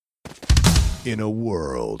In a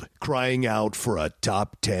world crying out for a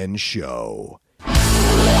top 10 show,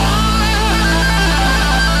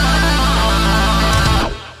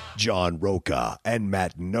 John Roca and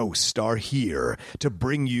Matt Nost are here to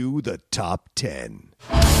bring you the top 10.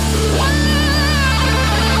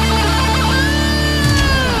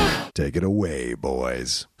 Take it away,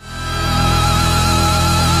 boys.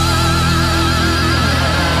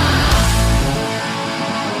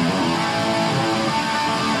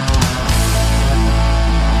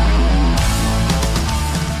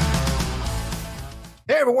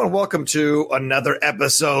 Hey everyone, welcome to another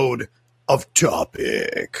episode of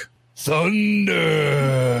Topic Thunder.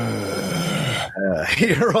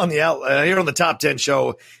 Here on the Top 10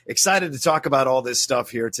 show. Excited to talk about all this stuff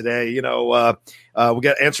here today. We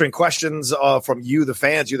got answering questions from you, the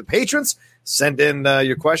fans, you, the patrons. Send in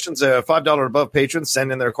your questions. $5 and above patrons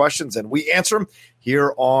send in their questions, and we answer them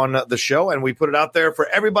here on the show, and we put it out there for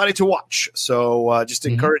everybody to watch. So just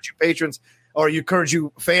encourage you patrons. Or you encourage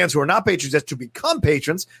you fans who are not patrons just to become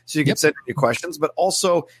patrons, so you can send in your questions. But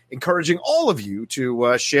also encouraging all of you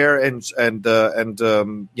to share and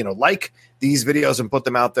like these videos and put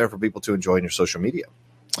them out there for people to enjoy in your social media.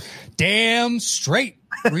 Damn straight.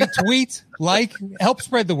 Retweet, like, help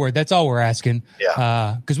spread the word. That's all we're asking.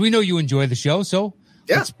 Yeah, because we know you enjoy the show, so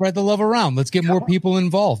let's spread the love around. Let's get more people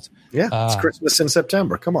involved. Yeah, it's Christmas in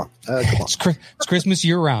September. Come on. It's Christmas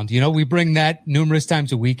year-round. We bring that numerous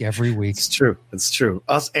times a week, every week. It's true. It's true.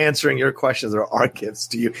 Us answering your questions are our gifts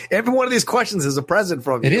to you. Every one of these questions is a present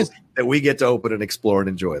from you that we get to open and explore and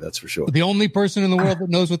enjoy. That's for sure. The only person in the world that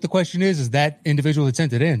knows what the question is that individual that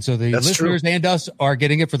sent it in. So the listeners and us are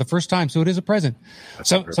getting it for the first time, so it is a present.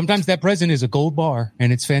 Sometimes that present is a gold bar,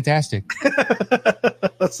 and it's fantastic.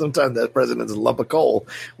 Sometimes that present is a lump of coal.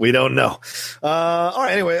 We don't know. All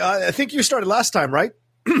right, anyway, I think you started last time, right?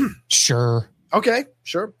 Sure. Okay,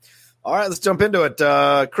 sure. All right, let's jump into it.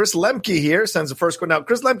 Chris Lemke here sends the first one. Now,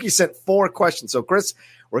 Chris Lemke sent 4 questions. So, Chris,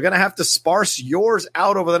 we're going to have to sparse yours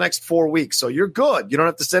out over the next 4 weeks. So you're good. You don't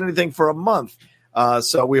have to send anything for a month.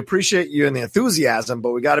 So we appreciate you and the enthusiasm,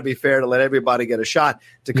 but we got to be fair to let everybody get a shot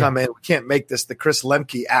to come in. We can't make this the Chris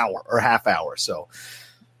Lemke hour or half hour. So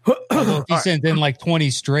if he sends in like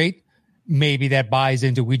 20 straight, maybe that buys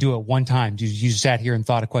into we do it one time. You sat here and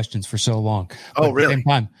thought of questions for so long. But really? At the same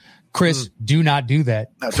time, Chris, do not do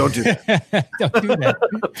that. No, don't do that. Don't do that.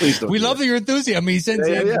 Please don't. We love your enthusiasm. I mean, he sends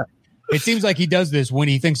in. Yeah. It seems like he does this when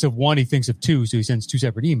he thinks of one, he thinks of two, so he sends 2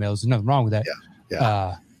 separate emails. There's nothing wrong with that.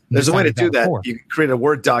 Yeah. There's a way to do that. You can create a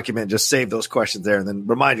Word document, just save those questions there, and then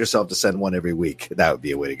remind yourself to send one every week. That would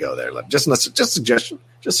be a way to go there. Just suggestion.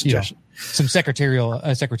 Just suggestion. Some secretarial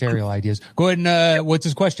ideas. Go ahead and what's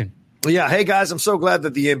his question? Yeah. Hey, guys, I'm so glad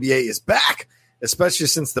that the NBA is back, especially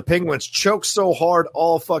since the Penguins choked so hard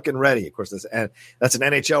all fucking ready. Of course, that's an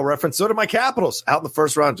NHL reference. So did my Capitals out in the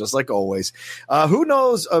first round, just like always. Who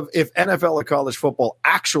knows if NFL or college football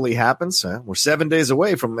actually happens? We're 7 days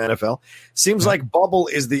away from NFL. Seems like bubble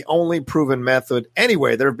is the only proven method.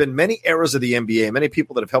 Anyway, there have been many eras of the NBA, many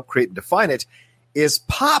people that have helped create and define it. Is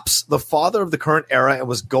Pops the father of the current era, and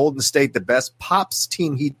was Golden State the best Pops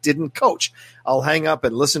team he didn't coach? I'll hang up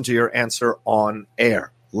and listen to your answer on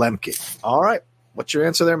air. Lemke. All right. What's your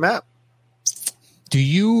answer there, Matt?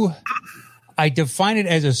 I define it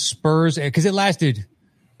as a Spurs, because it lasted,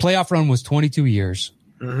 playoff run was 22 years.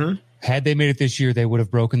 Mm-hmm. Had they made it this year, they would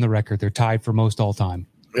have broken the record. They're tied for most all time.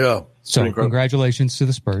 Yeah. So congratulations to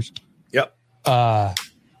the Spurs. Yep.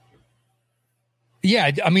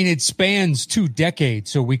 Yeah, I mean, it spans 2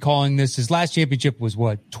 decades. So we calling this, his last championship was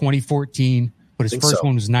what, 2014, but his first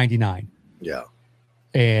one was 99. Yeah.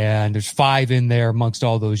 And there's 5 in there amongst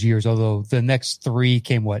all those years, although the next 3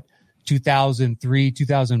 came, 2003,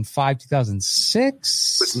 2005,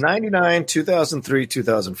 2006? It's 99, 2003,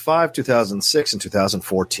 2005, 2006, and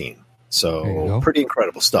 2014. So pretty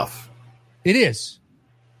incredible stuff. It is.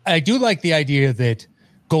 I do like the idea that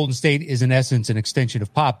Golden State is, in essence, an extension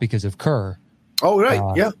of Pop because of Kerr. Oh, right.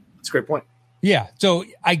 Yeah. That's a great point. Yeah. So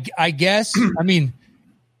I guess, I mean,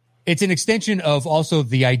 it's an extension of also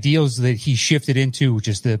the ideals that he shifted into, which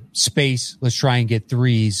is the space. Let's try and get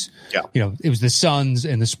threes. Yeah. It was the Suns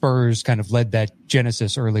and the Spurs kind of led that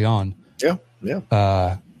genesis early on. Yeah. Yeah.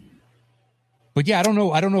 But yeah, I don't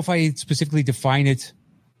know if I specifically define it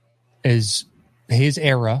as his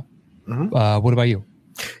era. Mm-hmm. What about you?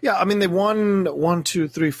 Yeah, I mean, they won 1, 2,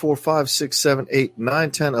 3, 4, 5, 6, 7, 8,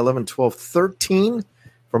 9, 10, 11, 12, 13.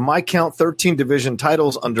 From my count, 13 division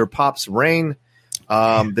titles under Pop's reign.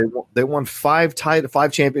 They won 5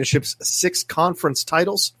 championships, 6 conference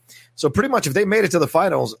titles. So pretty much if they made it to the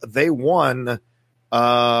finals, they won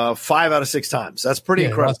 5 out of 6 times. That's pretty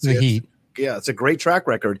incredible. The Heat. it's a great track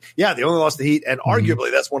record. Yeah, they only lost the Heat, and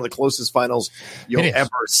arguably that's one of the closest finals you'll ever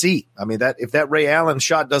see. I mean, that if that Ray Allen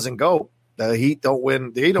shot doesn't go, the Heat don't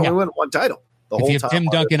win. The Heat only win one title. If you have Tim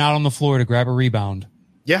Duncan out on the floor to grab a rebound,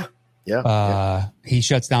 he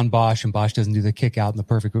shuts down Bosch, and Bosch doesn't do the kick out in the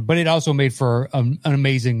perfect. But it also made for an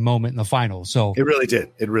amazing moment in the finals. So it really did.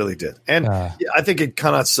 It really did. And I think it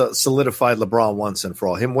kind of solidified LeBron once and for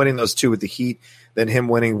all. Him winning those two with the Heat, then him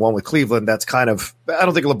winning one with Cleveland. That's kind of. I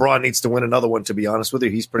don't think LeBron needs to win another one. To be honest with you,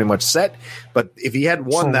 he's pretty much set. But if he had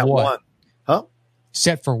won that one,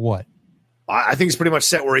 set for what? I think he's pretty much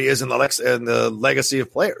set where he is in the legacy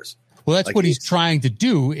of players. Well, that's what he's trying to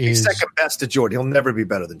do. Is second best to Jordan. He'll never be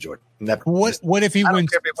better than Jordan. Never. What if he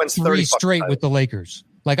wins 3 straight with the Lakers?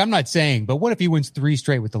 Like, I'm not saying, but what if he wins 3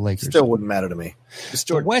 straight with the Lakers? Still wouldn't matter to me.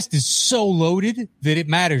 The West is so loaded that it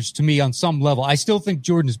matters to me on some level. I still think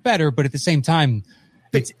Jordan is better, but at the same time,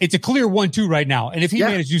 it's a clear 1-2 right now. And if he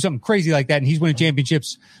managed to do something crazy like that and he's winning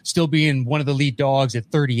championships, still being one of the lead dogs at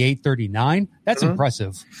 38, 39, that's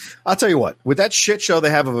impressive. I'll tell you what, with that shit show they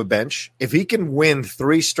have of a bench, if he can win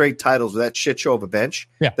 3 straight titles with that shit show of a bench,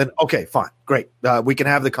 then okay, fine, great. We can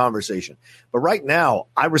have the conversation. But right now,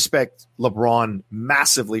 I respect LeBron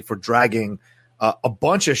massively for dragging a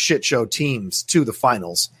bunch of shit show teams to the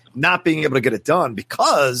finals, not being able to get it done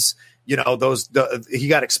because – he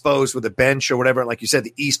got exposed with a bench or whatever. And like you said,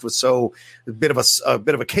 the East was so a bit of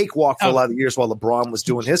a cakewalk for a lot of years while LeBron was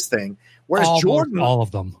doing his thing. Whereas Jordan, all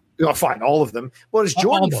of them, fine, all of them. Whereas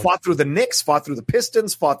Jordan fought through the Knicks, fought through the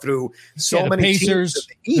Pistons, fought through so many Pacers, teams.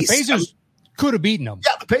 The East. The Pacers could have beaten them.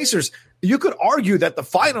 Yeah, the Pacers. You could argue that the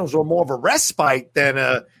finals were more of a respite than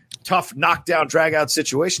a tough knockdown, drag out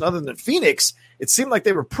situation. Other than Phoenix, it seemed like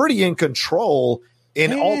they were pretty in control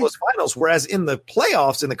in all those finals, whereas in the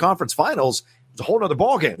playoffs, in the conference finals, it's a whole other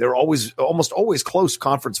ballgame. They were almost always close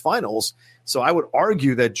conference finals. So I would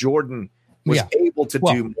argue that Jordan was able to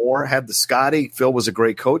do more, had the Scotty. Phil was a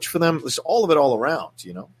great coach for them. It was all of it all around,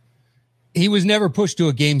 He was never pushed to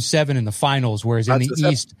a game 7 in the finals, whereas in the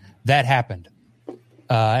East, that happened.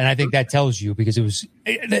 And I think that tells you because it was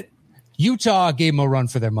that Utah gave him a run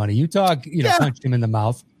for their money. Utah, punched him in the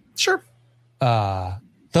mouth. Sure. The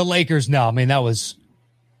Lakers, no. I mean,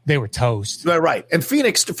 they were toast. Right. And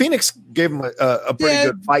Phoenix gave them a pretty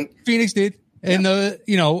good fight. Phoenix did. And the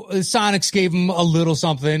Sonics gave them a little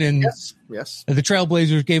something. And yes. The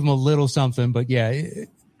Trailblazers gave them a little something. But the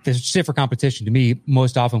stiffer competition to me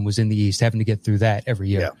most often was in the East, having to get through that every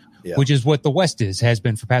year, which is what the West has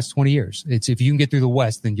been for past 20 years. It's if you can get through the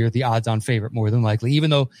West, then you're the odds on favorite more than likely, even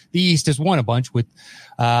though the East has won a bunch with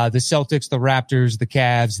the Celtics, the Raptors, the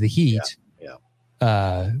Cavs, the Heat.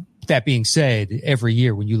 That being said, every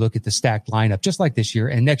year when you look at the stacked lineup, just like this year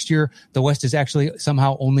and next year, the West is actually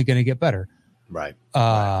somehow only going to get better. Right.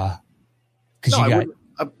 Because go ahead.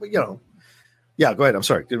 I'm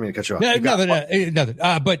sorry. Didn't mean to cut you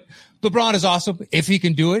off. But LeBron is awesome. If he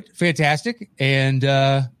can do it, fantastic. And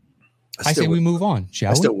I say we move on, shall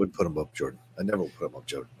we? I still would put him up Jordan. I never would put him up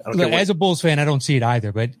Jordan. As a Bulls fan, I don't see it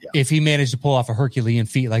either. But if he managed to pull off a Herculean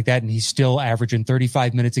feat like that and he's still averaging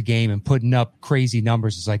 35 minutes a game and putting up crazy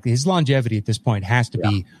numbers, it's like his longevity at this point has to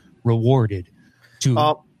be rewarded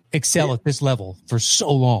to excel at this level for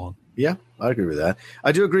so long. Yeah, I agree with that.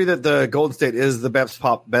 I do agree that the Golden State is the best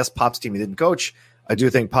Pops team he didn't coach. I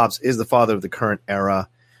do think Pops is the father of the current era.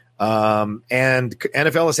 And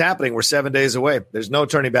NFL is happening. We're 7 days away. There's no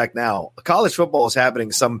turning back now. College football is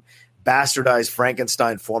happening some bastardized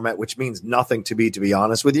Frankenstein format, which means nothing to me, to be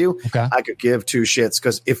honest with you. Okay. I could give 2 shits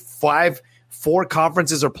because if 4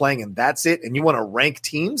 conferences are playing and that's it, and you want to rank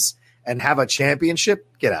teams and have a championship,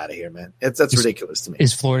 get out of here, man. That's ridiculous to me.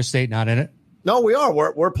 Is Florida State not in it? No, we are.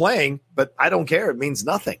 We're playing, but I don't care. It means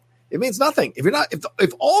nothing. It means nothing.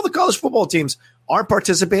 If all the college football teams aren't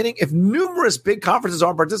participating, if numerous big conferences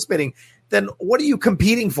aren't participating, then what are you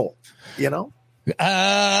competing for?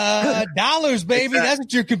 Dollars, baby. That's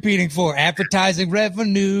what you're competing for. Advertising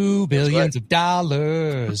revenue, billions of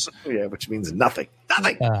dollars. Yeah, which means nothing.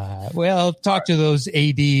 Nothing. Talk to those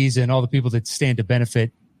ADs and all the people that stand to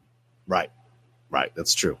benefit. Right.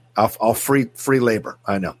 That's true. I'll free labor.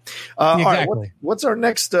 I know. Exactly. All right, what's our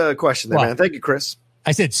next question there, man? Thank you, Chris.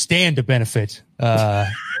 I said stand to benefit. I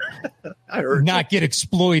heard not get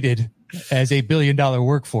exploited as a $1 billion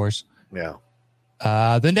workforce. Yeah.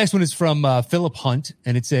 The next one is from Philip Hunt,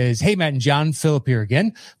 and it says, "Hey, Matt and John, Philip here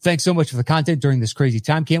again. Thanks so much for the content during this crazy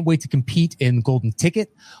time. Can't wait to compete in Golden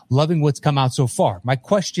Ticket. Loving what's come out so far. My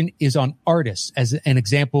question is on artists, as an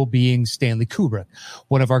example being Stanley Kubrick,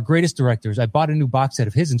 one of our greatest directors. I bought a new box set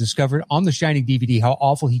of his and discovered on the Shining DVD how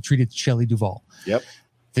awful he treated Shelley Duvall. Yep.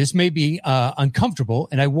 This may be uncomfortable,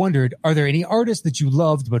 and I wondered, are there any artists that you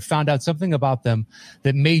loved but found out something about them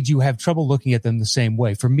that made you have trouble looking at them the same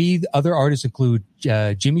way? For me, the other artists include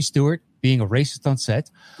Jimmy Stewart being a racist on set.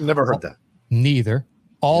 Never heard that. Neither.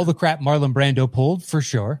 All the crap Marlon Brando pulled, for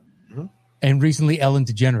sure. Mm-hmm. And recently, Ellen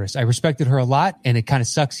DeGeneres. I respected her a lot, and it kind of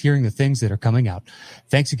sucks hearing the things that are coming out.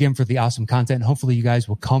 Thanks again for the awesome content. Hopefully, you guys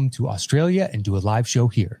will come to Australia and do a live show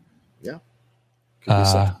here. Yeah. Could be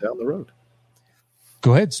something down the road.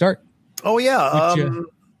 Go ahead, start. Oh, yeah.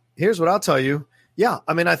 Here's what I'll tell you. Yeah,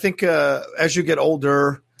 I mean, I think as you get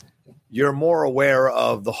older, you're more aware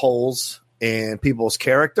of the holes in people's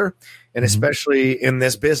character, and especially in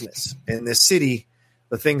this business, in this city,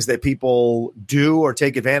 the things that people do or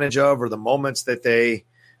take advantage of, or the moments that they,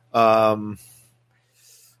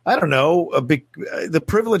 I don't know, the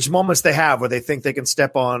privileged moments they have where they think they can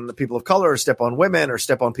step on the people of color or step on women or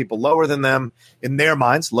step on people lower than them in their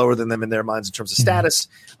minds, in terms of status,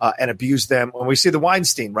 and abuse them. When we see the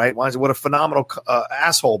Weinstein, right? Weinstein, what a phenomenal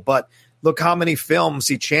asshole. But look how many films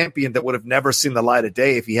he championed that would have never seen the light of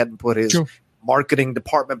day if he hadn't put his marketing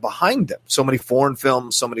department behind them. So many foreign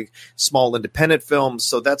films, so many small independent films.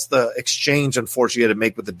 So that's the exchange, unfortunately, you had to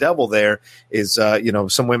make with the devil there is,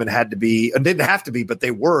 some women had to be, and didn't have to be, but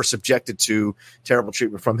they were subjected to terrible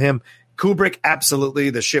treatment from him. Kubrick,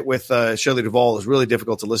 absolutely. The shit with Shelley Duvall is really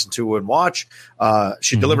difficult to listen to and watch.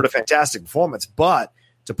 She delivered a fantastic performance, but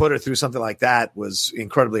to put her through something like that was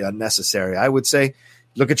incredibly unnecessary. I would say,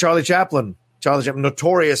 look at Charlie Chaplin. Charlie Chaplin,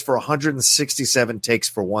 notorious for 167 takes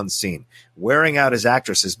for one scene, wearing out his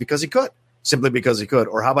actresses simply because he could.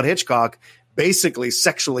 Or how about Hitchcock, basically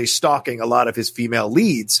sexually stalking a lot of his female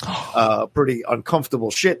leads? Pretty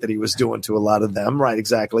uncomfortable shit that he was doing to a lot of them, right?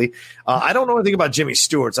 Exactly. I don't know anything about Jimmy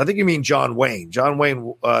Stewart. I think you mean John Wayne. John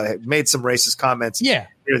Wayne made some racist comments. Yeah.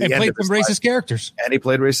 And played some racist characters. And he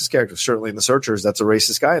played racist characters. Certainly in The Searchers. That's a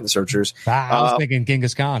racist guy in The Searchers. I was thinking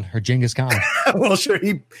Genghis Khan or Genghis Khan. Well, sure.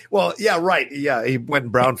 Yeah, right. Yeah, he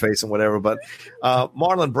went brownface and whatever. But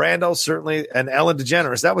Marlon Brando, certainly, and Ellen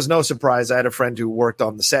DeGeneres. That was no surprise. I had a friend who worked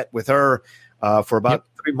on the set with her for about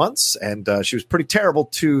 3 months, and she was pretty terrible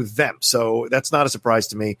to them. So that's not a surprise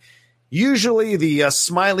to me. Usually the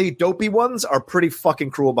smiley, dopey ones are pretty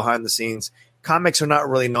fucking cruel behind the scenes. Comics are not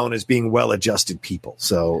really known as being well-adjusted people.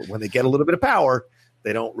 So when they get a little bit of power,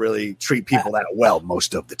 they don't really treat people that well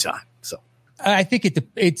most of the time. So I think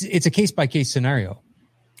it's a case-by-case scenario.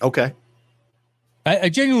 Okay. I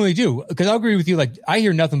genuinely do, because I'll agree with you. Like, I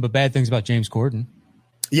hear nothing but bad things about James Corden.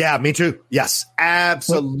 Yeah, me too. Yes,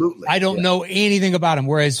 absolutely. I don't know anything about him.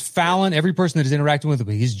 Whereas Fallon, every person that is interacting with him,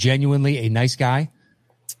 he's genuinely a nice guy.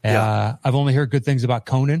 I've only heard good things about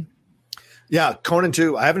Conan. Yeah, Conan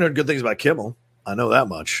too. I haven't heard good things about Kimmel. I know that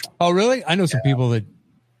much. Oh, really? I know some people that,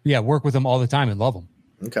 work with him all the time and love him.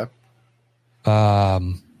 Okay.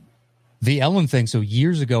 The Ellen thing. So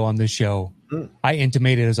years ago on this show, I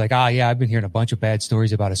intimated, I was like, I've been hearing a bunch of bad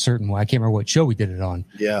stories about a certain one. I can't remember what show we did it on.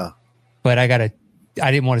 Yeah. But I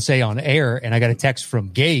didn't want to say on air, and I got a text from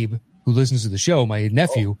Gabe, who listens to the show, my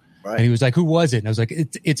nephew. Right. And he was like, who was it? And I was like,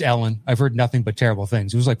 it's Ellen. I've heard nothing but terrible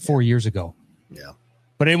things. It was like 4 years ago. Yeah.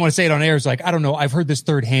 But I didn't want to say it on air. It's like, I don't know. I've heard this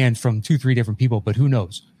third hand from 2-3 different people, but who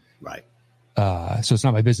knows? Right. So it's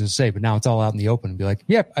not my business to say, but now it's all out in the open and be like,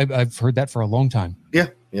 I've heard that for a long time. Yeah.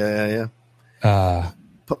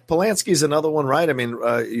 Polanski's another one, right? I mean,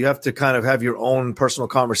 you have to kind of have your own personal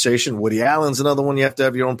conversation. Woody Allen's another one you have to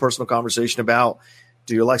have your own personal conversation about.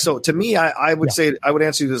 Do you like? So to me, I would say, I would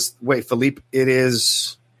answer you this way, Philippe. It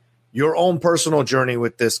is your own personal journey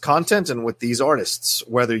with this content and with these artists,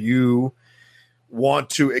 whether you want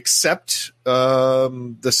to accept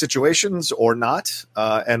the situations or not,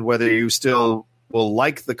 and whether you still will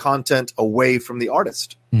like the content away from the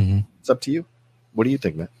artist. Mm-hmm. It's up to you. What do you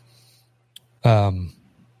think, man?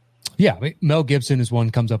 Mel Gibson is one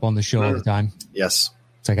comes up on the show all the time. Yes.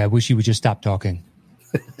 It's like, I wish he would just stop talking.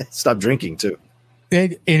 Stop drinking too.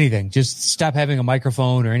 Anything. Just stop having a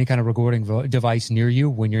microphone or any kind of recording device near you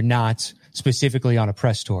when you're not specifically on a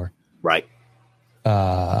press tour. Right.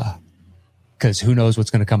 Because who knows what's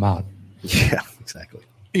going to come out. Yeah, exactly.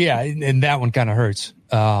 Yeah, and that one kind of hurts.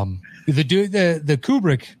 The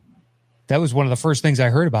Kubrick, that was one of the first things I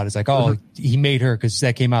heard about. It's like, he made her because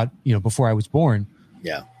that came out, before I was born.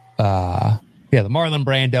 Yeah. The Marlon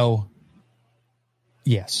Brando.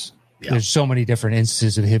 Yes. Yeah. There's so many different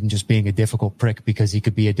instances of him just being a difficult prick because he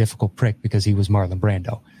could be a difficult prick because he was Marlon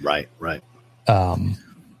Brando. Right.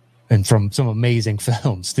 And from some amazing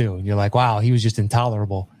films too. And you're like, wow, he was just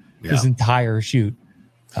intolerable his entire shoot.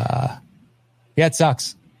 It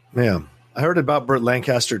sucks. Yeah. I heard about Burt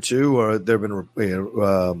Lancaster too, or there have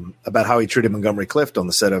been about how he treated Montgomery Clift on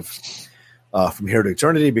the set of from here to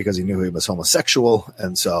eternity because he knew he was homosexual.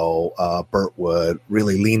 And so Bert would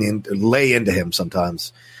really lay into him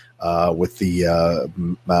sometimes with the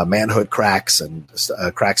manhood cracks and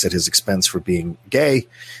cracks at his expense for being gay,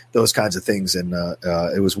 those kinds of things. And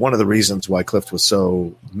it was one of the reasons why Clift was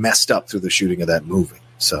so messed up through the shooting of that movie.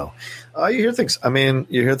 So you hear things. I mean,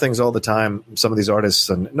 you hear things all the time. Some of these artists,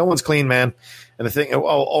 and no one's clean, man. And the thing,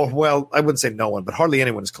 well, I wouldn't say no one, but hardly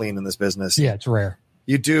anyone is clean in this business. Yeah, it's rare.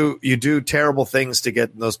 You do terrible things to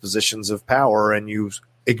get in those positions of power, and you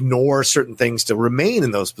ignore certain things to remain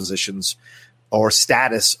in those positions or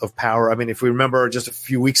status of power. I mean, if we remember just a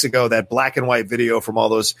few weeks ago, that black and white video from all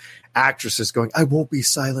those actresses going, "I won't be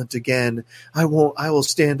silent again. I will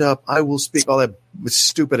stand up. I will speak." All that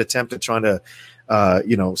stupid attempt at trying to,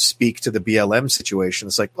 speak to the BLM situation.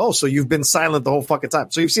 It's like, oh, so you've been silent the whole fucking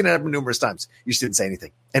time. So you've seen it happen numerous times. You just didn't say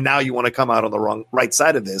anything. And now you want to come out on the right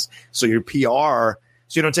side of this. So your PR,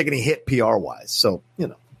 so you don't take any hit PR wise. So,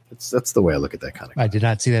 that's the way I look at that kind of. I did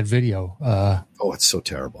not see that video. It's so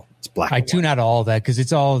terrible. It's black. I tune out all of that because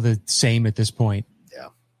it's all the same at this point.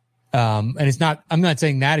 And it's not, I'm not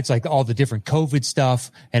saying that, it's like all the different COVID stuff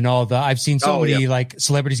and all I've seen so many like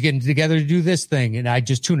celebrities getting together to do this thing, and I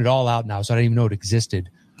just tune it all out now. So I didn't even know it existed.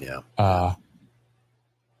 Yeah. I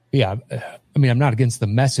mean, I'm not against the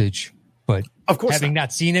message, but of course, having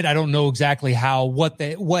not seen it, I don't know exactly what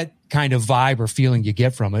kind of vibe or feeling you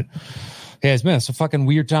get from it. Yeah, it's a fucking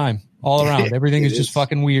weird time all around. Everything is just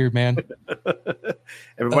fucking weird, man.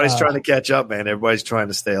 Everybody's trying to catch up, man. Everybody's trying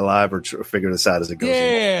to stay alive or figure this out as it goes.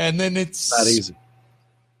 Yeah, and then it's not easy.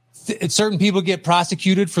 Certain people get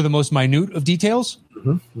prosecuted for the most minute of details,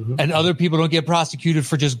 and other people don't get prosecuted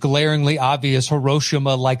for just glaringly obvious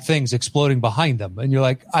Hiroshima-like things exploding behind them. And you're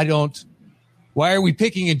like, why are we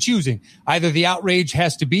picking and choosing? Either the outrage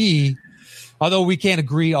has to be, although we can't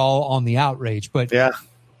agree all on the outrage, but yeah.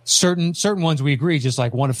 Certain ones we agree, just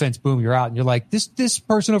like one offense, boom, you're out. And you're like, this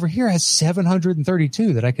person over here has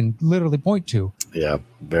 732 that I can literally point to. Yeah,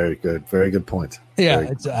 very good. Very good point.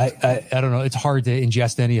 Yeah, I don't know. It's hard to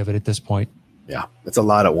ingest any of it at this point. Yeah, it's a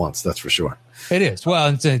lot at once, that's for sure. It is.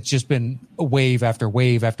 Well, it's just been a wave after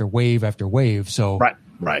wave after wave after wave. So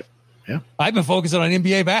Right. Yeah. I've been focusing on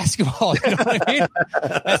NBA basketball. You know what I mean?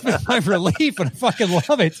 That's been my relief, and I fucking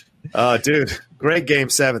love it. Dude, great game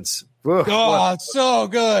sevens. Ooh, it's so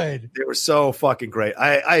good. They were so fucking great.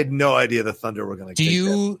 I had no idea the Thunder were going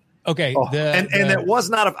to. Okay? And it was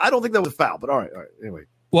not. I don't think that was a foul. But all right. Anyway.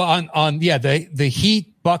 Well, the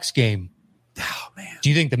Heat Bucks game. Oh man. Do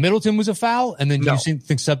you think the Middleton was a foul? And then do you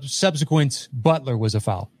think subsequent Butler was a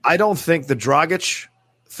foul? I don't think the Dragic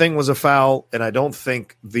thing was a foul, and I don't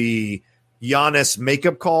think the Giannis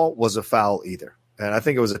makeup call was a foul either. And I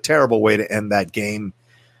think it was a terrible way to end that game.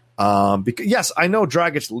 Because yes, I know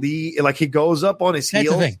Dragic he goes up on his heels.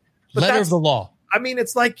 That's the thing. Letter of the law. I mean,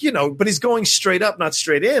 it's like, but he's going straight up, not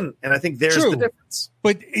straight in. And I think there's the difference.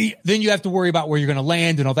 But then you have to worry about where you're going to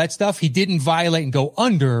land and all that stuff. He didn't violate and go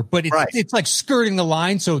under, but it's like skirting the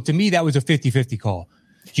line. So to me, that was a 50-50 call.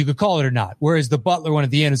 You could call it or not. Whereas the Butler one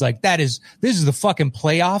at the end is like, this is the fucking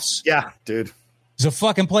playoffs. Yeah, dude. It's a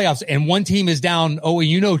fucking playoffs. And one team is down.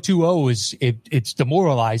 2-0 it's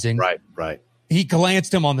demoralizing. Right. He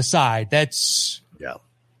glanced him on the side.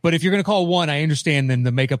 But if you're going to call one, I understand then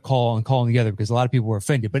the makeup call and calling the other, because a lot of people were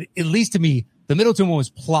offended. But at least to me, the Middleton one was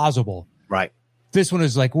plausible. Right. This one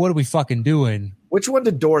is like, what are we fucking doing? Which one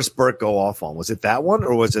did Doris Burke go off on? Was it that one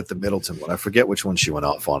or was it the Middleton one? I forget which one she went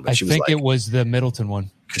off on. But I think it was the Middleton one.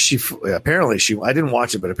 Because I didn't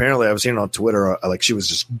watch it, but apparently I was seeing it on Twitter. Like she was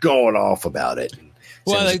just going off about it.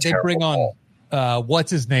 Well, they bring on what's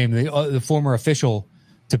his name, the former official,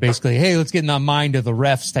 to basically, hey, let's get in the mind of the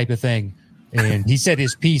refs type of thing. And he said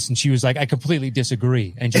his piece, and she was like, I completely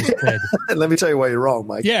disagree. And just said, let me tell you why you're wrong,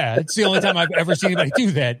 Mike. Yeah, it's the only time I've ever seen anybody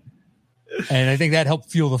do that. And I think that helped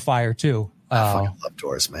fuel the fire, too. I fucking love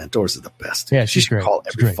Doris, man. Doris is the best. Yeah, she's great. Call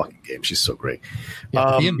every fucking game. She's so great.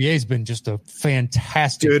 Yeah, the NBA's been just a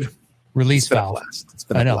fantastic release valve. It's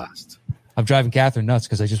been a blast. I'm driving Catherine nuts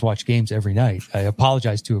because I just watch games every night. I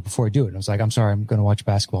apologized to her before I do it. I was like, I'm sorry, I'm going to watch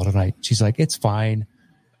basketball tonight. She's like, it's fine.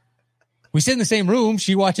 We sit in the same room.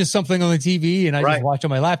 She watches something on the TV, and I just watch on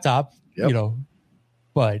my laptop. Yep.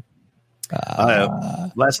 But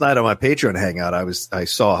last night on my Patreon hangout, I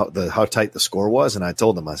saw how tight the score was, and I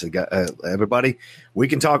told them, I said, everybody, we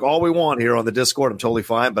can talk all we want here on the Discord. I'm totally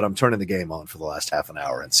fine, but I'm turning the game on for the last half an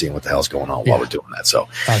hour and seeing what the hell's going on while we're doing that. So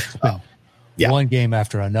one game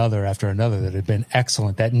after another that had been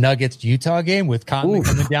excellent. That Nuggets Utah game with Conley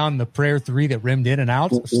coming down the prayer three that rimmed in and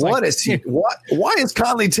out. Why is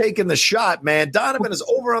Conley taking the shot, man? Donovan is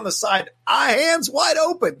over on the side, hands wide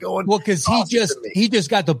open, going. Well, because he just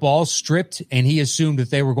got the ball stripped, and he assumed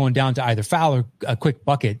that they were going down to either foul or a quick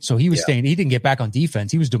bucket. So he was staying. He didn't get back on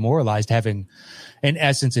defense. He was demoralized, having, in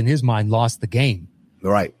essence, in his mind, lost the game.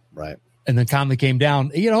 Right. And then Conley came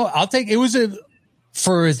down. I'll take it. Was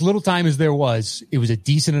for as little time as there was, it was a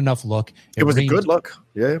decent enough look. It was a good look.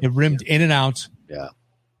 Yeah. It rimmed in and out. Yeah.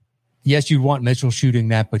 Yes, you'd want Mitchell shooting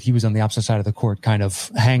that, but he was on the opposite side of the court, kind of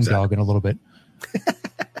hang-dogging a little bit.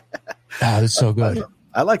 That's so good.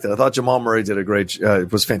 I liked it. I thought Jamal Murray did a great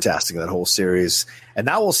it was fantastic in that whole series. And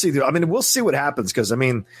now we'll see. We'll see what happens because,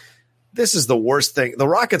 this is the worst thing. The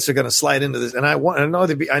Rockets are going to slide into this, and I know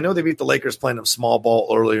they beat the Lakers playing them small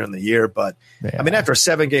ball earlier in the year, but after a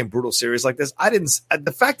 7-game brutal series like this,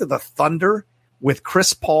 the fact that the Thunder with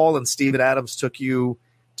Chris Paul and Steven Adams took you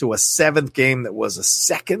to a 7th game that was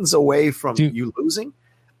seconds away from you losing,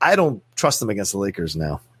 I don't trust them against the Lakers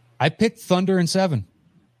now. I picked Thunder in 7.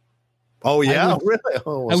 Oh yeah, really?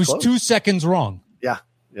 I was 2 seconds wrong. Yeah.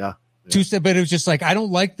 2 seconds, but it was just like I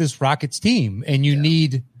don't like this Rockets team, and you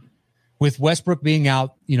need. With Westbrook being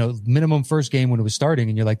out, minimum first game when it was starting,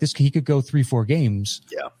 and you're like, he could go 3-4 games.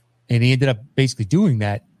 Yeah. And he ended up basically doing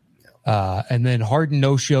that. Yeah. And then Harden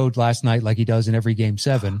no-showed last night like he does in every game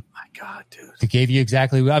 7. Oh, my God, dude. He gave you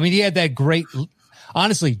exactly. He had that great.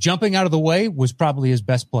 Honestly, jumping out of the way was probably his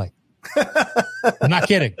best play. I'm not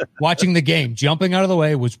kidding. Watching the game, jumping out of the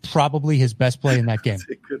way was probably his best play in that game.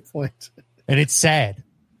 That's a good point. And it's sad.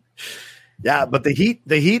 Yeah, but the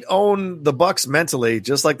Heat own the Bucks mentally,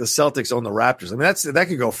 just like the Celtics own the Raptors. That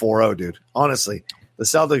could go 4-0, dude. Honestly, the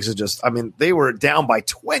Celtics are just. They were down by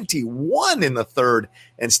 21 in the third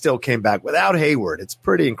and still came back without Hayward. It's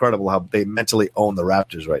pretty incredible how they mentally own the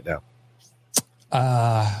Raptors right now.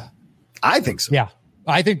 I think so. Yeah,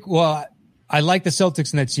 I think. Well, I like the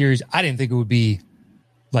Celtics in that series. I didn't think it would be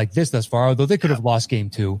like this thus far, although they could have lost game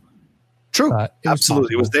 2. True.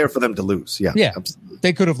 Absolutely. It was there for them to lose. Yeah. Absolutely.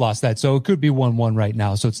 They could have lost that. So it could be 1-1 right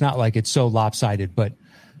now. So it's not like it's so lopsided, but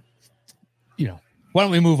why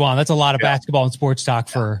don't we move on? That's a lot of basketball and sports talk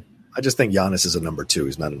for. I just think Giannis is a number 2.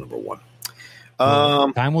 He's not a number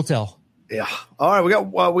 1. Time will tell. Yeah. All right. We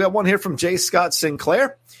got one here from J. Scott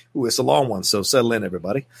Sinclair. Ooh, it's a long one, so settle in,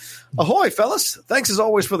 everybody. Ahoy, fellas. Thanks as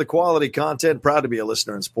always for the quality content. Proud to be a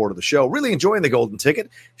listener and supporter of the show. Really enjoying the Golden Ticket.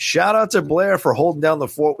 Shout out to Blair for holding down the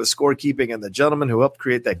fort with scorekeeping and the gentleman who helped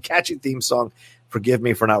create that catchy theme song. Forgive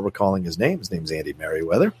me for not recalling his name. His name's Andy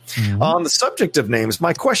Merriweather. Mm-hmm. On the subject of names,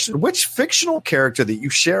 my question, which fictional character that you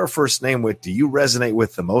share a first name with do you resonate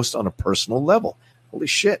with the most on a personal level? Holy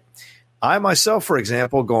shit. I myself, for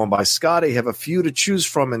example, going by Scotty, have a few to choose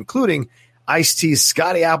from, including Ice-T's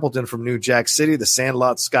Scotty Appleton from New Jack City, the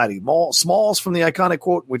Sandlot Scotty Smalls from the iconic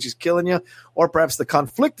quote, which is killing you, or perhaps the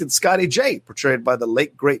conflicted Scotty J, portrayed by the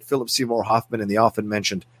late, great Philip Seymour Hoffman in the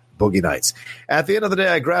often-mentioned Boogie Nights. At the end of the day,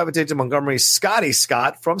 I gravitate to Montgomery's Scotty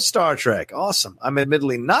Scott from Star Trek. Awesome. I'm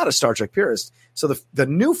admittedly not a Star Trek purist, so the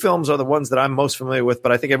new films are the ones that I'm most familiar with,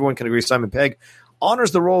 but I think everyone can agree Simon Pegg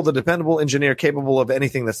honors the role of the dependable engineer capable of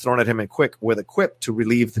anything that's thrown at him and quick with a quip to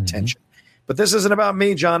relieve the tension. But this isn't about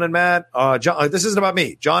me, John and Matt. This isn't about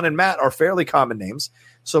me. John and Matt are fairly common names.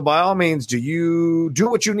 So by all means, do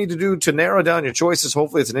what you need to do to narrow down your choices.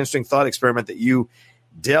 Hopefully it's an interesting thought experiment that you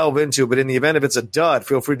delve into. But in the event if it's a dud,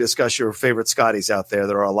 feel free to discuss your favorite Scotties out there.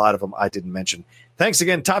 There are a lot of them I didn't mention. Thanks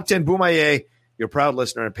again. Top 10 Boomaye, your proud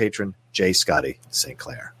listener and patron, J. Scotty St.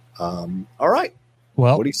 Clair. All right.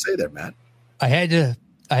 Well, what do you say there, Matt? I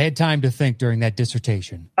had time to think during that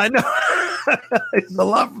dissertation. I know. It's a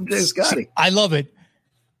lot from J. Scotty. I love it.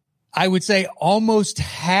 I would say almost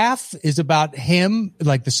half is about him,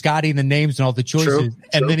 like the Scotty and the names and all the choices. True.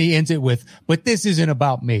 And then he ends it with, but this isn't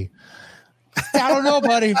about me. I don't know,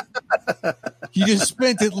 buddy. You just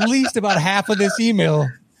spent at least about half of this email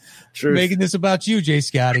making this about you, J.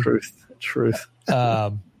 Scotty. Truth.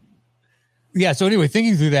 Yeah. So anyway,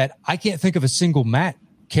 thinking through that, I can't think of a single Matt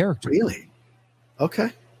character. Really? Okay.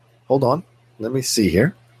 Hold on. Let me see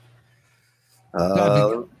here.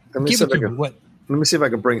 Let me see if I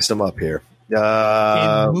can bring some up here.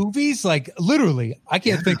 In movies, like literally, I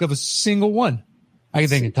can't think of a single one. I can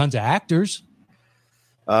think of tons of actors.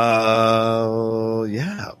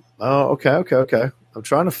 Yeah. Oh, okay. I'm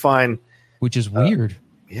trying to find, which is weird.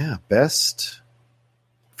 Best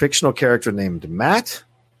fictional character named Matt.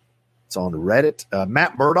 It's on Reddit.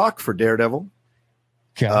 Matt Murdock for Daredevil.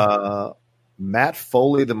 Okay. Matt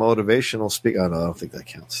Foley, the motivational speaker. Oh, no, I don't think that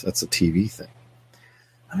counts. That's a TV thing.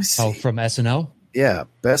 Let me see. Oh, from SNL? Yeah,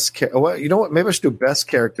 well, you know what? Maybe I should do best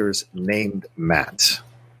characters named Matt.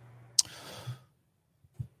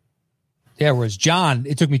 Yeah, whereas John,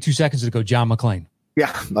 it took me 2 seconds to go John McClane.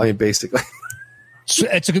 Yeah, I mean, basically. So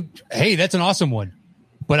that's a good. Hey, that's an awesome one.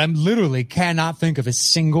 But I'm literally cannot think of a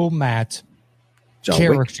single Matt John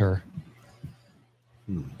character.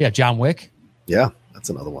 Yeah, John Wick. Yeah, that's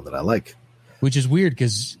another one that I like. Which is weird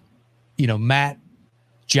because, Matt,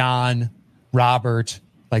 John, Robert,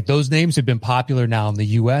 like those names have been popular now in the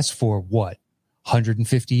U.S. for what,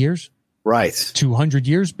 150 years? Right. 200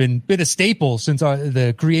 years? Been a staple since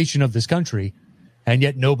the creation of this country. And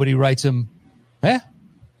yet nobody writes them. Yeah.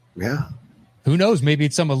 Who knows? Maybe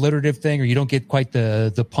it's some alliterative thing or you don't get quite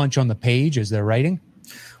the punch on the page as they're writing.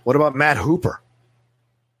 What about Matt Hooper?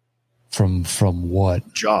 From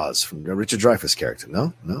what? Jaws, from the Richard Dreyfuss character.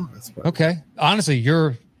 No, that's okay. Honestly,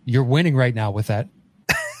 you're winning right now with that.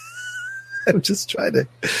 I'm just trying to.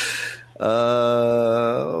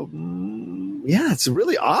 Yeah, it's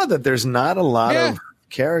really odd that there's not a lot of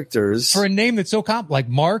characters for a name that's so like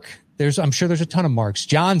Mark. I'm sure there's a ton of Marks.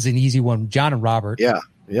 John's an easy one. John and Robert. Yeah.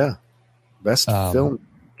 Best film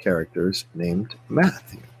characters named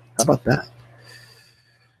Matthew. How about that?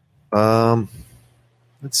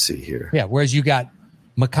 Let's see here. Yeah, whereas you got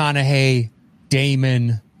McConaughey,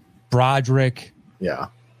 Damon, Broderick. Yeah.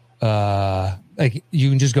 Like you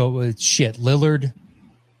can just go with Lillard.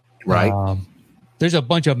 Right. There's a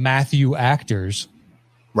bunch of Matthew actors.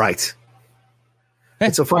 Right. Hey,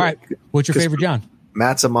 it's so funny. All right. What's your favorite John?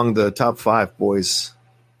 Matt's among the top 5 boys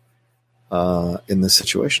in this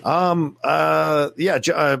situation. Certainly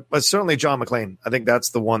John McClane. I think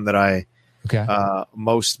that's the one that I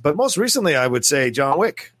most recently I would say John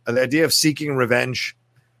Wick. The idea of seeking revenge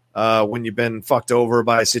when you've been fucked over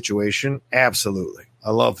by a situation, absolutely.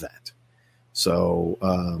 I love that. So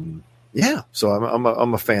so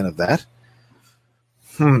I'm a fan of that.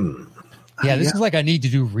 Yeah, this is like I need to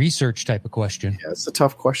do research type of question. Yeah, it's a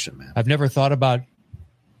tough question, man. I've never thought about.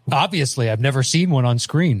 Obviously, I've never seen one on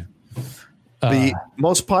screen. The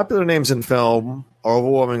most popular names in film are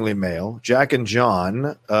overwhelmingly male. Jack and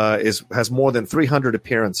John has more than 300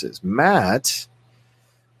 appearances. Matt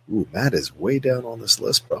is way down on this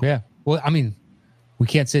list, bro. Yeah. Well, I mean, we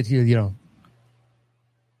can't sit here,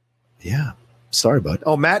 Yeah. Sorry, bud.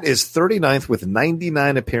 Oh, Matt is 39th with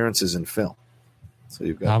 99 appearances in film. So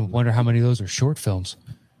you've got. I wonder how many of those are short films.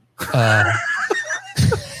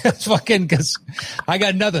 That's fucking because I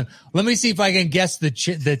got nothing. Let me see if I can guess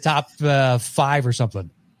the top 5 or something.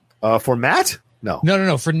 For Matt? No.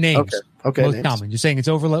 For names. Okay. Most names. common. You're saying it's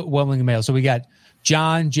overwhelmingly male. So we got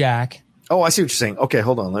John, Jack. Oh, I see what you're saying. Okay,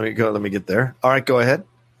 hold on. Let me get there. All right, go ahead.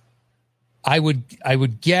 I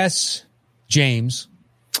would guess James.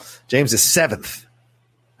 James is 7th.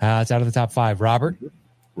 It's out of the top 5.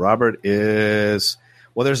 Robert is.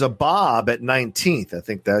 Well, there's a Bob at 19th. I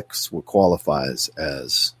think that's what qualifies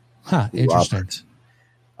as interesting. Robert.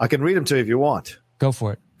 I can read them to you if you want. Go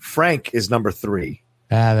for it. Frank is number 3.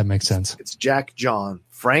 That makes sense. It's Jack, John,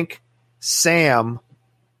 Frank, Sam,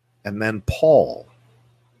 and then Paul,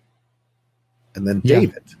 and then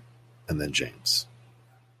David, and then James.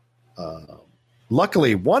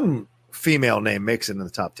 Luckily, one female name makes it in the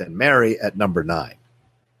top 10. Mary at number 9.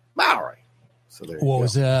 Mary. So there you go.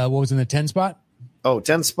 What was in the 10 spot? Oh,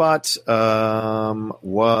 10 spot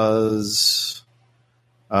was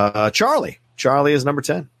Charlie. Charlie is number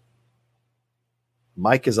 10.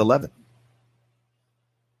 Mike is 11.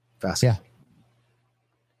 Fast. Yeah.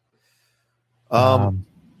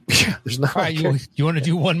 There's not. All right, you want to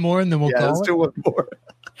do one more and then we'll call let's do one more.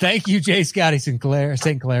 Thank you, J. Scotty St. Clair.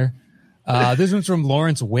 This one's from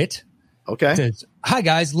Lawrence Witt. Okay. It says, hi,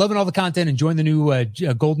 guys. Loving all the content. Enjoying the new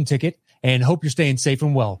golden ticket and hope you're staying safe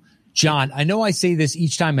and well. John, I know I say this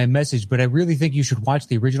each time I message, but I really think you should watch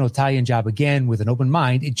the original Italian Job again with an open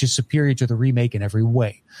mind. It's just superior to the remake in every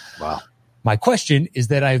way. Wow. My question is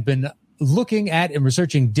that I've been looking at and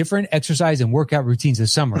researching different exercise and workout routines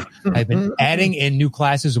this summer. I've been adding in new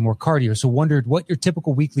classes and more cardio, so wondered what your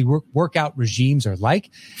typical weekly workout regimes are like,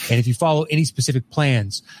 and if you follow any specific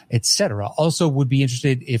plans, etc. Also, would be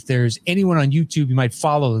interested if there's anyone on YouTube you might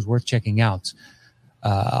follow is worth checking out.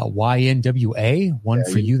 YNWA, one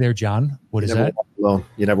for you there, John. What is that? You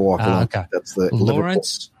never walk alone. Okay. That's the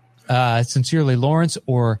Lawrence. Sincerely, Lawrence,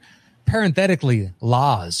 or parenthetically,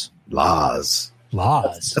 Laws. Laws.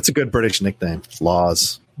 That's a good British nickname.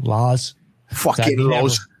 Laws. Fucking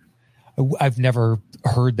laws. I've never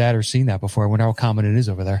heard that or seen that before. I wonder how common it is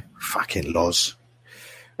over there. Fucking laws.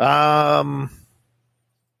 I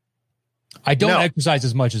don't exercise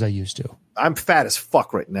as much as I used to. I'm fat as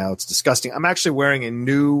fuck right now. It's disgusting. I'm actually wearing a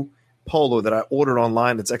new polo that I ordered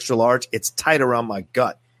online that's extra large. It's tight around my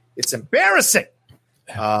gut. It's embarrassing.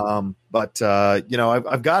 But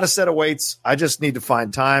I've got a set of weights. I just need to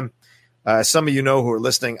find time. Some of you know who are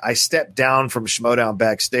listening, I stepped down from Schmodown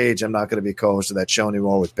Backstage. I'm not going to be co-host of that show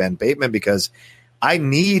anymore with Ben Bateman because I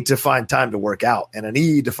need to find time to work out and I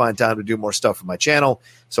need to find time to do more stuff on my channel.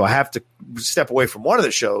 So I have to step away from one of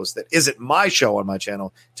the shows that isn't my show on my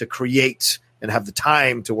channel to create and have the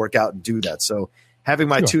time to work out and do that. So having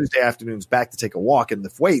my Tuesday afternoons back to take a walk and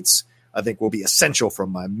lift weights, I think will be essential for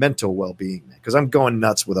my mental well-being because I'm going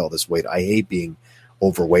nuts with all this weight. I hate being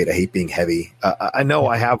overweight. I hate being heavy. I know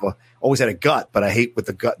I have always had a gut, but I hate with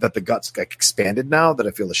the gut that the gut's like expanded now that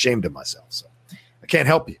I feel ashamed of myself. So I can't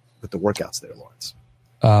help you with the workouts there, Lawrence.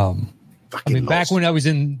 Back when I was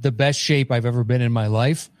in the best shape I've ever been in my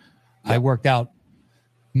life, I worked out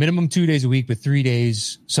minimum 2 days a week, but 3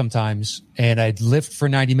 days sometimes. And I'd lift for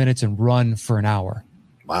 90 minutes and run for an hour.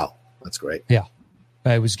 Wow. That's great. Yeah.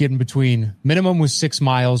 I was getting minimum was 6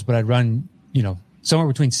 miles, but I'd run, somewhere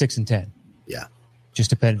between 6 and 10. Yeah. Just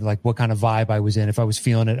depended like what kind of vibe I was in. If I was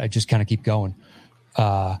feeling it, I just kind of keep going.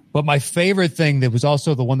 But my favorite thing that was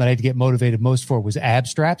also the one that I had to get motivated most for was ab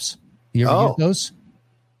straps. You ever get those?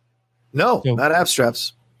 No, not ab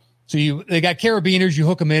straps. So they got carabiners, you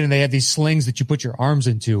hook them in and they have these slings that you put your arms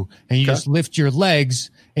into and you just lift your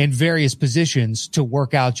legs in various positions to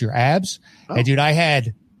work out your abs. Oh. And dude, I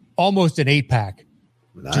had almost an 8-pack.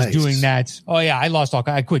 Nice. Just doing that. Oh yeah.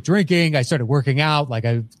 I quit drinking. I started working out. Like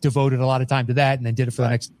I devoted a lot of time to that and then did it for the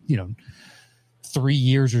next, 3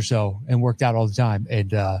 years or so and worked out all the time.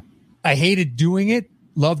 And, I hated doing it.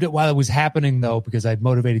 Loved it while it was happening though, because I'd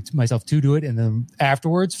motivated myself to do it. And then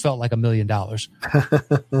afterwards felt like $1 million.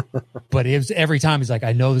 But it was every time it's like,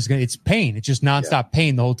 I know it's pain. It's just nonstop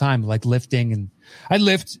pain the whole time, like lifting. And I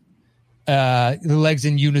lift, the legs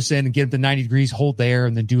in unison and get them to 90 degrees, hold there,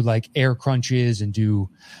 and then do like air crunches and do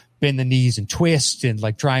bend the knees and twist and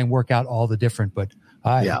like try and work out all the different. But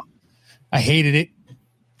I hated it,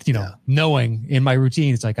 knowing in my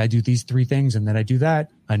routine, it's like I do these 3 things and then I do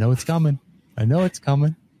that. I know it's coming.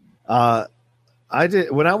 I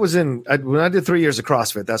did when I did 3 years of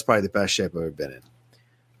CrossFit. That's probably the best shape I've ever been in.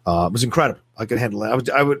 It was incredible. I could handle it.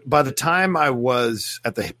 I would by the time I was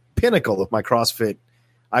at the pinnacle of my CrossFit,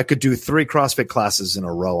 I could do 3 CrossFit classes in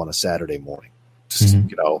a row on a Saturday morning. Just,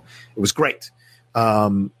 it was great.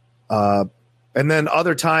 And then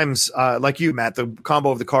other times, like you, Matt, the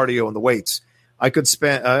combo of the cardio and the weights, I could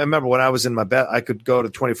spend, I remember when I was in my bed, I could go to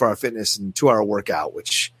 24-hour fitness and 2-hour workout,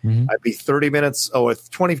 which I'd be 30 minutes,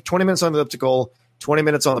 20 minutes on the elliptical, 20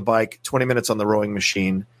 minutes on the bike, 20 minutes on the rowing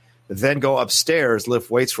machine, then go upstairs, lift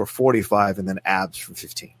weights for 45 and then abs for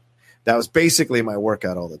 15. That was basically my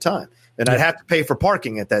workout all the time. And I'd have to pay for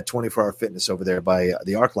parking at that 24-hour fitness over there by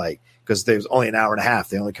the ArcLight because there was only an hour and a half.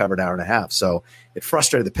 They only covered an hour and a half. So it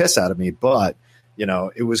frustrated the piss out of me, but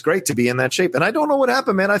it was great to be in that shape. And I don't know what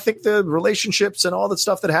happened, man. I think the relationships and all the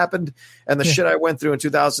stuff that happened and the shit I went through in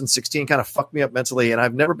 2016 kind of fucked me up mentally. And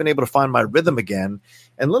I've never been able to find my rhythm again.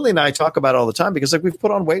 And Lily and I talk about it all the time because like we've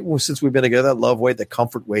put on weight since we've been together, that love weight, that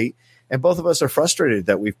comfort weight. And both of us are frustrated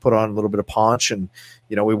that we've put on a little bit of paunch and,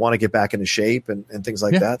 we want to get back into shape and things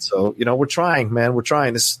like that. So, we're trying, man. We're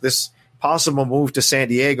trying this possible move to San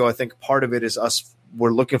Diego. I think part of it is us.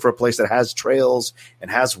 We're looking for a place that has trails and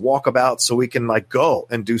has walkabouts so we can like go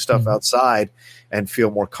and do stuff outside and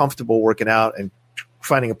feel more comfortable working out and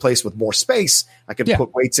finding a place with more space. I can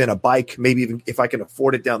put weights in, a bike, maybe even if I can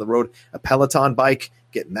afford it down the road, a Peloton bike,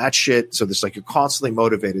 getting that shit. So there's like you're constantly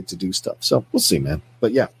motivated to do stuff. So we'll see, man.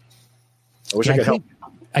 But I wish I could help.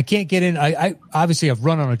 I can't get in. I obviously I've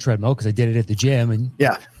run on a treadmill because I did it at the gym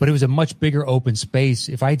but it was a much bigger open space.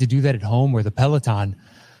 If I had to do that at home or the Peloton,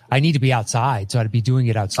 I need to be outside, so I'd be doing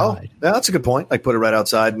it outside. Oh, yeah, that's a good point. Like put it right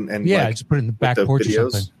outside and just put it in the back porch or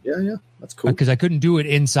something. Yeah, that's cool. Because I couldn't do it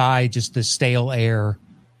inside, just the stale air.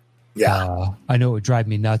 Yeah, I know it would drive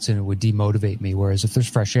me nuts and it would demotivate me. Whereas if there's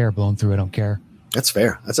fresh air blowing through, I don't care. That's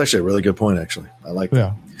fair. That's actually a really good point. Actually, I like that.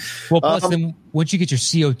 Yeah. Well, plus then once you get your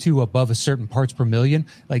CO2 above a certain parts per million,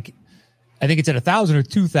 like I think it's at 1,000 or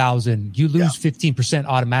 2,000, you lose 15%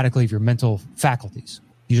 automatically of your mental faculties.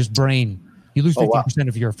 You lose 15%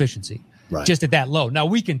 of your efficiency just at that low. Now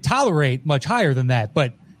we can tolerate much higher than that,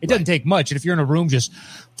 but it doesn't take much. And if you're in a room just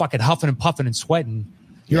fucking huffing and puffing and sweating,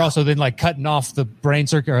 you're also then like cutting off the brain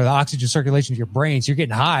circuit or the oxygen circulation to your brain. So you're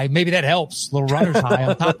getting high. Maybe that helps. A little runner's high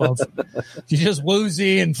on top of you're just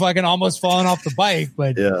woozy and fucking almost falling off the bike.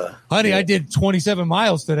 But honey, I did 27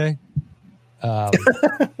 miles today. Well,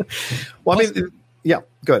 I mean, go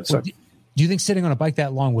ahead. Sorry. Do you think sitting on a bike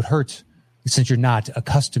that long would hurt since you're not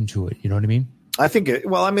accustomed to it? You know what I mean? I think,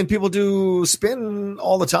 people do spin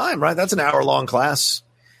all the time, right? That's an hour-long class.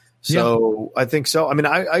 So I think so. I mean,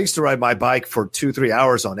 I used to ride my bike for 2-3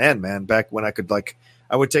 hours on end, man, back when I could,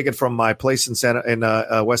 I would take it from my place in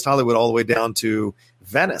West Hollywood all the way down to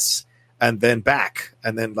Venice and then back,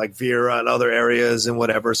 and then Vera and other areas and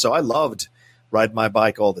whatever. So I loved riding my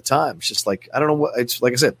bike all the time. It's just I don't know what it's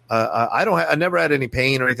like. I said, I never had any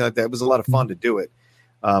pain or anything like that. It was a lot of fun to do it.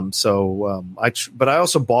 But I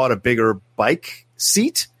also bought a bigger bike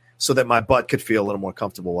seat so that my butt could feel a little more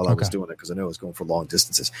comfortable while I was doing it, because I knew I was going for long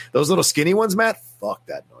distances. Those little skinny ones, Matt, fuck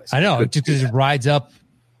that noise. I know. It just rides up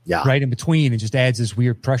right in between and just adds this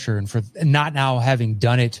weird pressure. And for not now having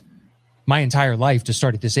done it my entire life to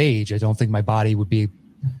start at this age, I don't think my body would be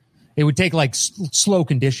 – it would take slow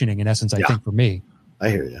conditioning, in essence, I think, for me. I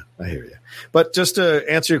hear you. But just to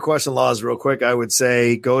answer your question, Laws, real quick, I would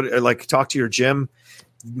say go to talk to your gym.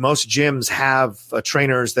 Most gyms have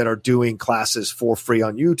trainers that are doing classes for free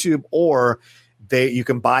on YouTube, or you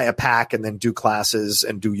can buy a pack and then do classes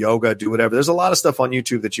and do yoga, do whatever. There's a lot of stuff on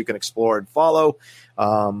YouTube that you can explore and follow.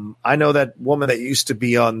 I know that woman that used to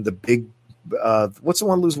be on the big what's the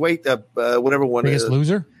one lose weight? Whatever one Biggest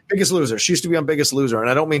Loser? Biggest Loser. She used to be on Biggest Loser. And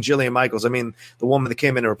I don't mean Jillian Michaels. I mean the woman that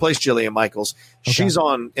came in to replace Jillian Michaels. Okay. She's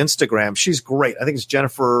on Instagram. She's great. I think it's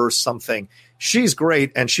Jennifer something. She's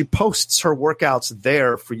great. And she posts her workouts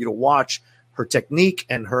there for you to watch her technique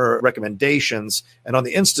and her recommendations. And on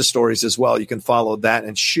the Insta stories as well, you can follow that.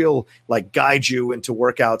 And she'll guide you into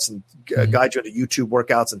workouts and guide you into YouTube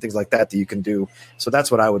workouts and things like that you can do. So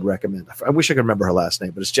that's what I would recommend. I wish I could remember her last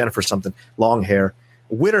name, but it's Jennifer something, long hair.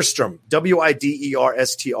 Widderstrom,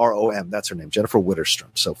 Widerstrom. That's her name, Jennifer Widderstrom.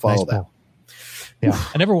 So follow that. Yeah,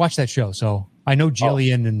 I never watched that show, so I know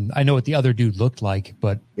Jillian and I know what the other dude looked like,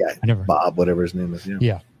 but I never. Bob, whatever his name is.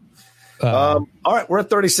 Yeah. All right, we're at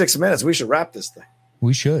 36 minutes. We should wrap this thing.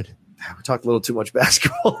 We should. We talked a little too much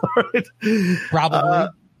basketball. Right? Probably.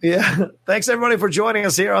 Yeah. Thanks, everybody, for joining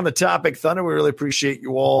us here on the Topic Thunder. We really appreciate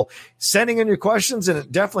you all sending in your questions,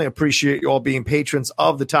 and definitely appreciate you all being patrons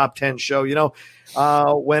of the Top 10 show.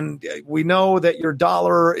 When we know that your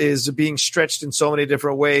dollar is being stretched in so many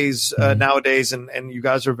different ways nowadays, and you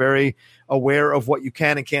guys are very aware of what you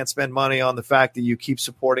can and can't spend money on, the fact that you keep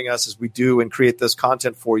supporting us as we do and create this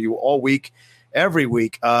content for you all week, every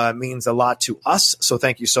week, means a lot to us. So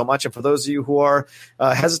thank you so much. And for those of you who are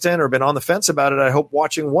hesitant or been on the fence about it, I hope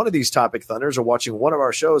watching one of these Topic Thunders or watching one of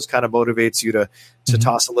our shows kind of motivates you to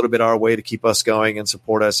toss a little bit our way to keep us going and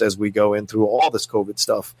support us as we go in through all this COVID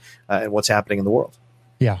stuff and what's happening in the world.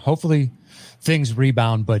 Yeah, hopefully things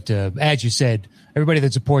rebound. But as you said, everybody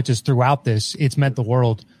that supports us throughout this, it's meant the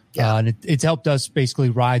world. Yeah. And it's helped us basically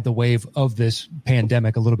ride the wave of this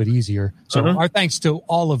pandemic a little bit easier. So our thanks to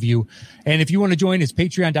all of you. And if you want to join, it's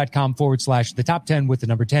patreon.com/the top 10 with the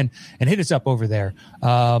number 10 and hit us up over there.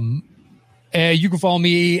 You can follow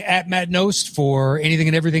me at Matt Nost for anything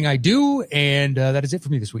and everything I do. And that is it for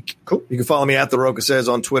me this week. Cool. You can follow me at The Rocha Says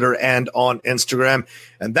on Twitter and on Instagram.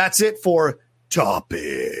 And that's it for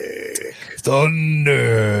Topic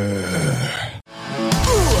Thunder.